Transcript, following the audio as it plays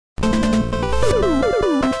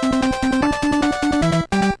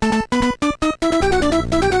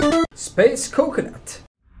Space Coconut.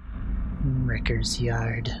 Wrecker's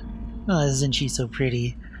Yard. Oh, isn't she so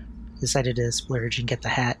pretty? Decided to splurge and get the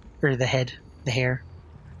hat, or the hair,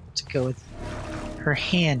 to go with her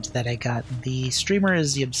hand that I got. The streamer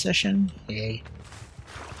is the obsession. Yay.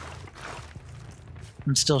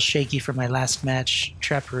 I'm still shaky from my last match.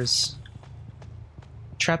 Trapper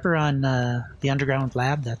on the Underground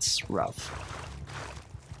Lab, that's rough.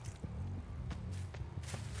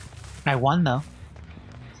 I won though.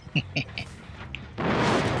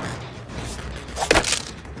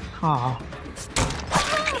 Aw.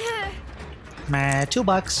 My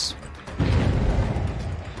 $2.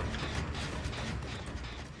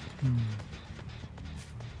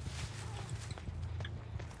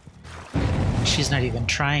 She's not even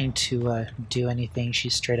trying to do anything.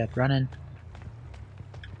 She's straight up running.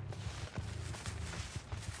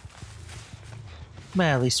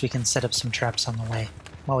 Well, at least we can set up some traps on the way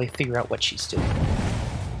while we figure out what she's doing.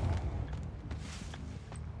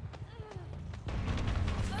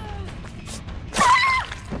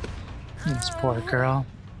 This poor girl.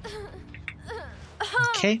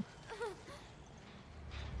 Okay.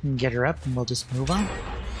 Get her up and we'll just move on.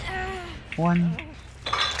 One.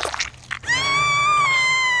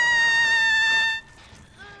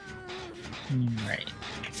 Right.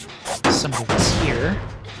 Somebody's here.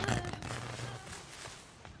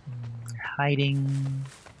 They're hiding.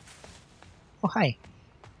 Oh, hi.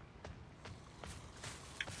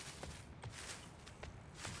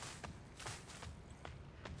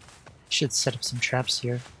 Should set up some traps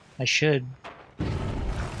here. I should.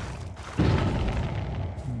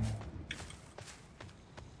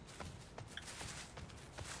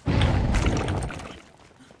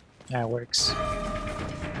 That works.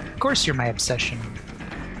 Of course you're my obsession.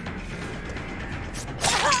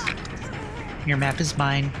 Your map is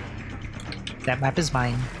mine. That map is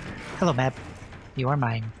mine. Hello, map. You are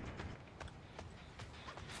mine.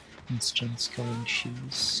 Instance going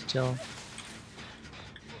shoes still.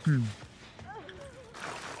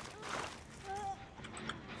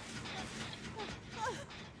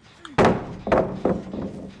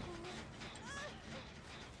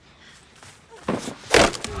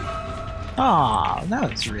 Aw, that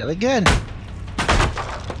was really good.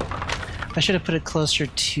 I should have put it closer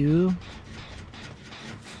to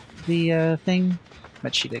the thing,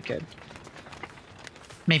 but she did good.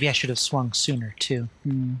 Maybe I should have swung sooner too.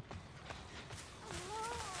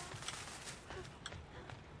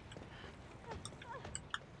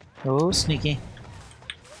 Oh, sneaky.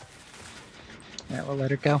 Yeah, we'll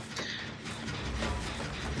let her go.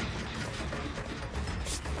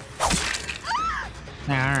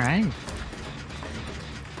 Alright.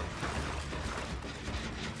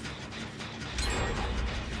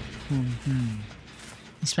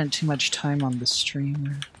 I spent too much time on the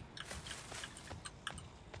streamer.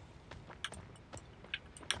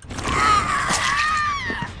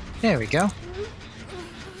 There we go.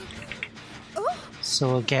 So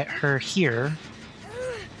we'll get her here.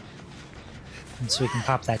 And so we can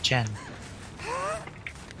pop that gen.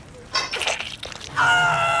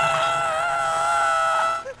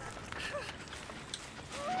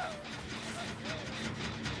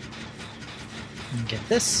 And get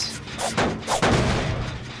this.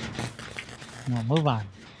 And we'll move on.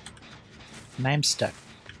 And I'm stuck.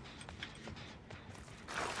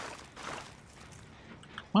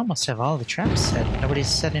 I almost have all the traps set. Nobody's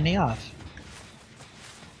set any off.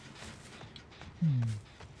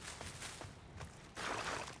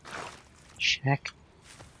 Check.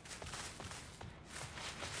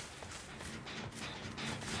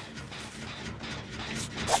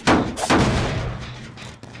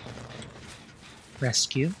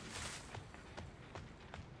 Rescue.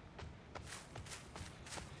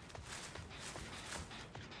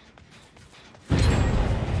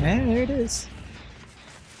 There it is.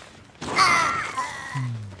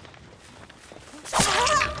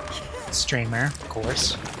 Streamer, of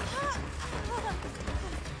course.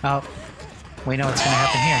 Oh, we know what's gonna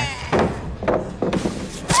happen here.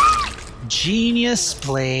 Genius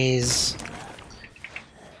plays.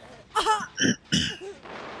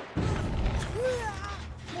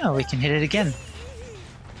 Oh, we can hit it again.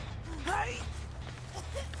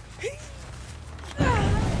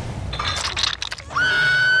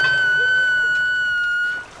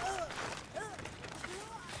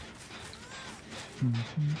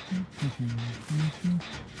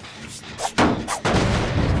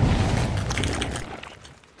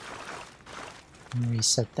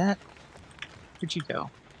 Reset that. Where'd you go?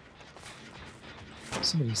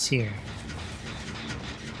 Somebody's here.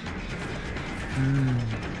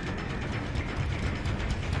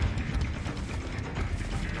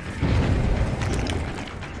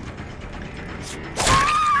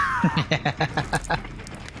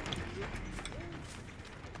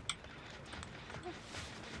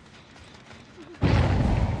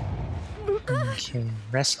 Okay,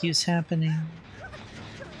 rescue's happening.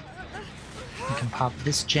 We can pop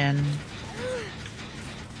this gen.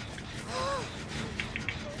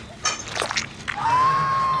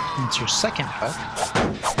 It's your second hook.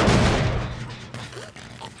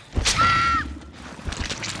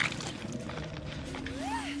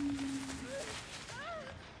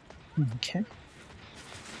 Okay.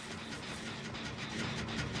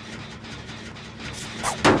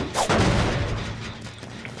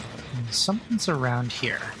 And something's around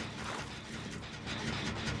here.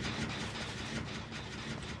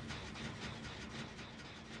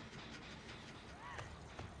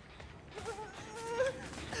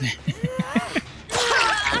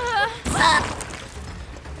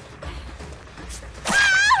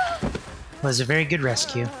 Was a very good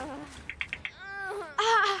rescue.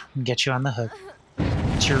 And get you on the hook.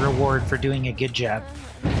 It's your reward for doing a good job.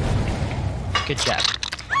 Good job.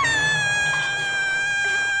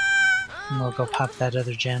 And we'll go pop that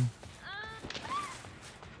other gen.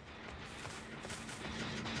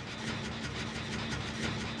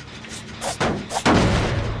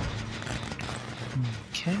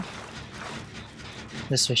 Okay.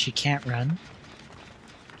 This way she can't run.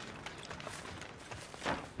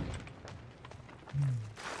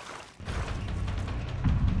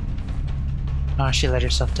 Oh, she let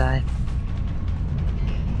herself die.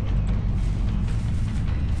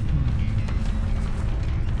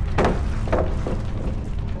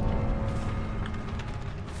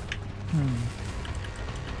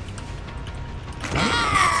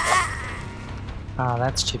 Oh,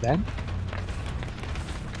 that's too bad.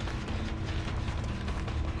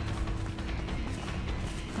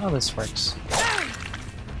 Oh, this works.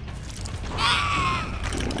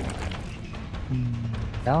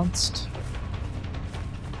 Balanced.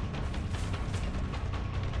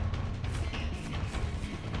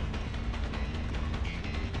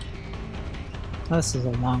 Oh, this is a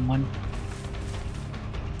long one.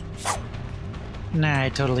 Nah, I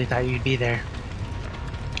totally thought you'd be there.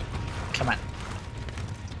 Come on.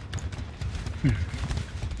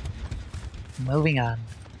 Moving on.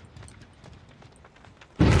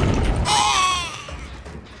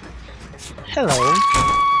 Hello.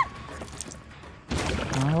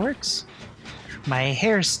 Oh, it works. My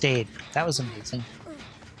hair stayed. That was amazing.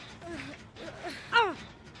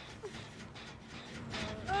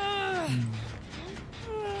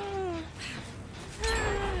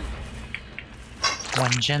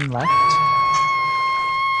 One gen left.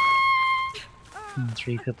 And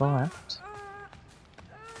 3 people left.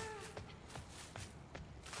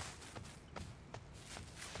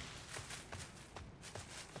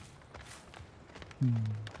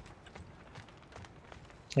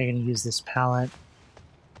 They're going to use this pallet.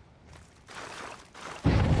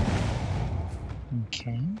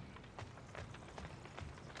 Okay.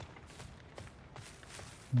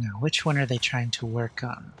 Now, which one are they trying to work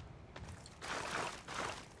on?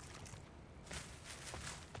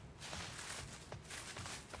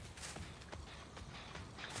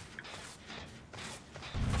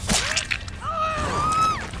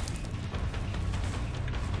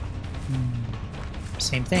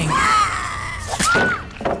 Same thing.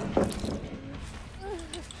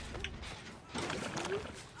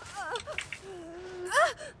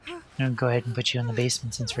 I'll go ahead and put you in the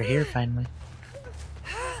basement since we're here finally.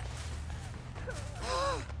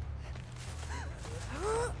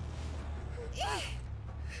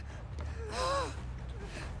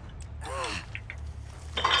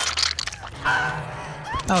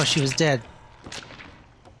 Oh, she was dead.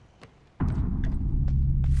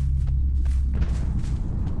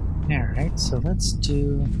 Alright, so let's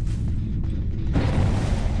do...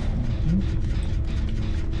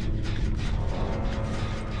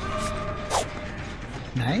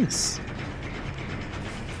 Nice.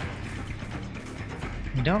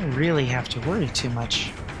 You don't really have to worry too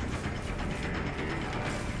much.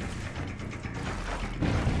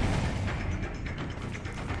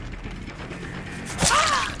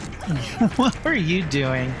 What are you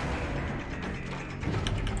doing?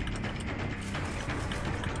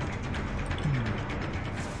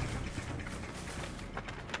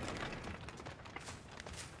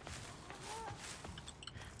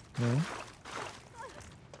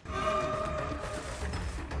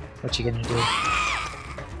 What you gonna do?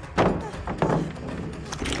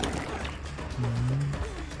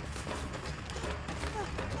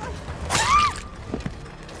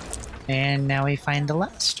 And now we find the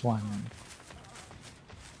last one.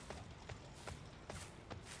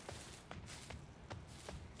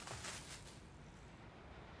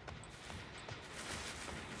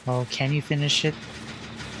 Oh, can you finish it?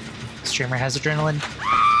 Streamer has adrenaline.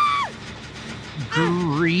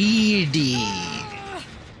 Greedy.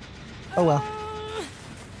 Oh well.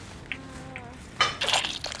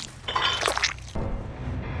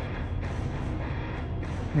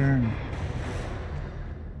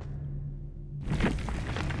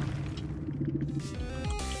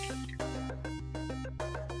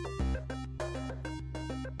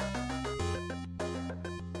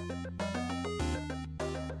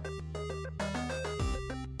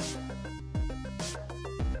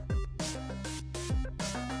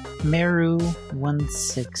 Meru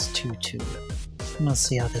 1622. We'll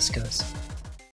see how this goes.